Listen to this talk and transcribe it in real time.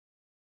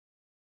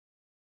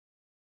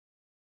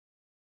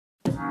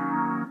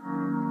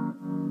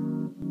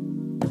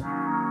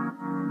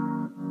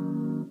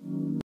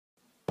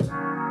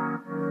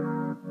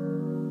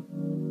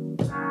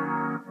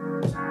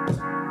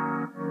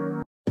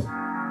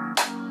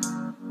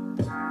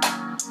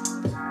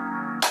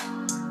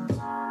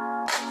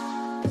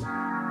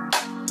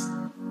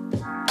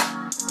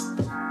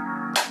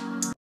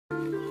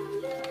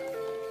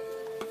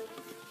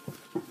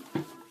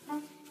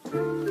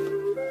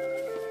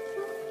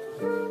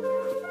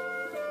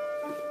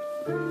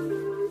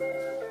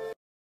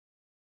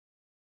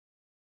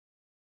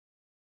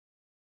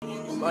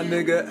My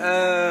nigga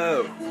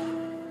out.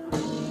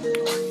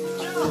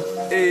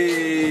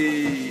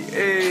 Hey,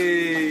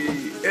 hey,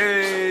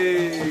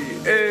 hey,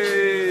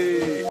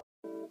 hey.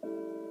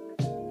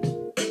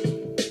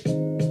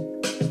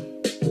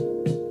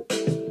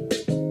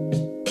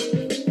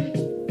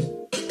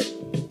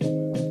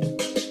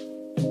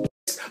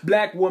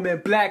 Black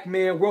woman, black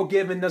man, world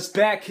giving us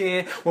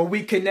backhand. When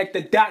we connect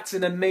the dots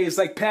in a maze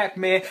like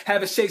Pac-Man,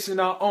 have us chasing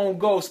our own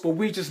ghosts, but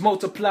we just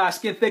multiply,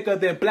 skin thicker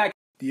than black.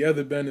 The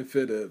other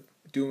benefit of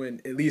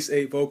doing at least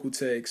 8 vocal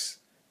takes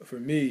for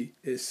me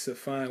is to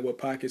find what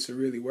pockets are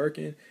really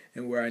working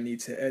and where I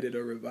need to edit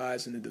or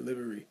revise in the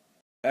delivery.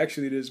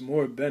 Actually, there's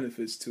more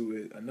benefits to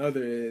it.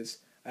 Another is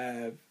I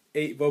have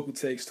 8 vocal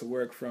takes to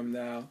work from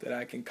now that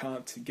I can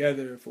comp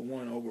together for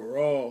one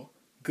overall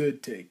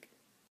good take.